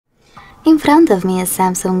In front of me is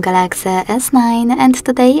Samsung Galaxy S9 and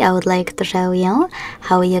today I would like to show you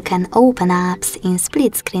how you can open apps in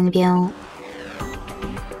split screen view.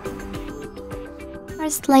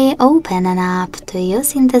 Firstly, open an app to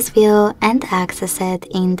use in this view and access it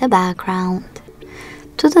in the background.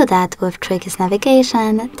 To do that with Tricky's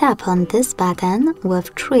navigation, tap on this button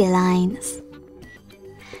with 3 lines.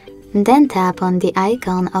 Then tap on the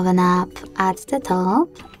icon of an app at the top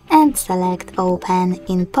and select Open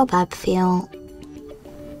in pop-up view.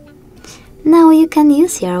 Now you can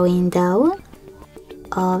use your window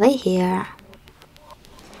over here.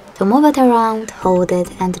 To move it around, hold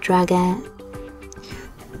it and drag it.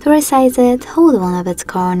 To resize it, hold one of its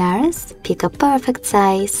corners, pick a perfect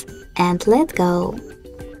size and let go.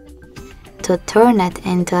 To turn it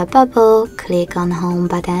into a bubble, click on Home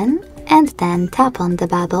button and then tap on the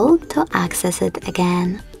bubble to access it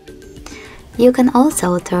again. You can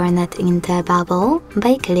also turn it into a bubble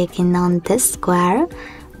by clicking on this square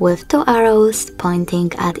with 2 arrows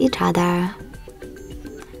pointing at each other.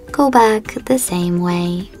 Go back the same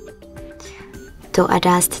way. To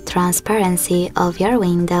adjust transparency of your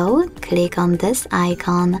window, click on this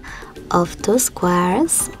icon of 2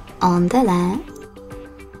 squares on the left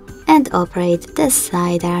and operate this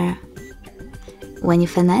slider. When you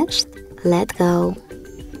finished, let go.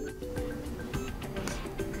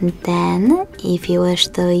 Then, if you wish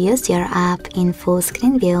to use your app in full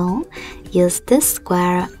screen view, use this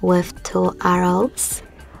square with 2 arrows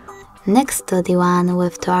next to the one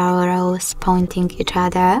with 2 arrows pointing each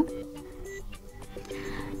other.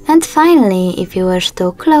 And finally, if you wish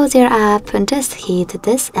to close your app, just hit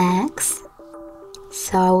this X.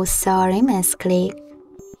 So sorry, misclick.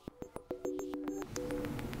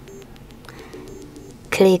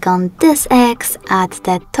 Click on this X at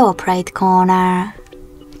the top right corner.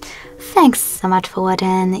 Thanks so much for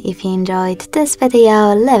watching. If you enjoyed this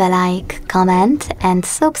video, leave a like, comment and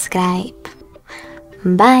subscribe.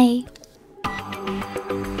 Bye!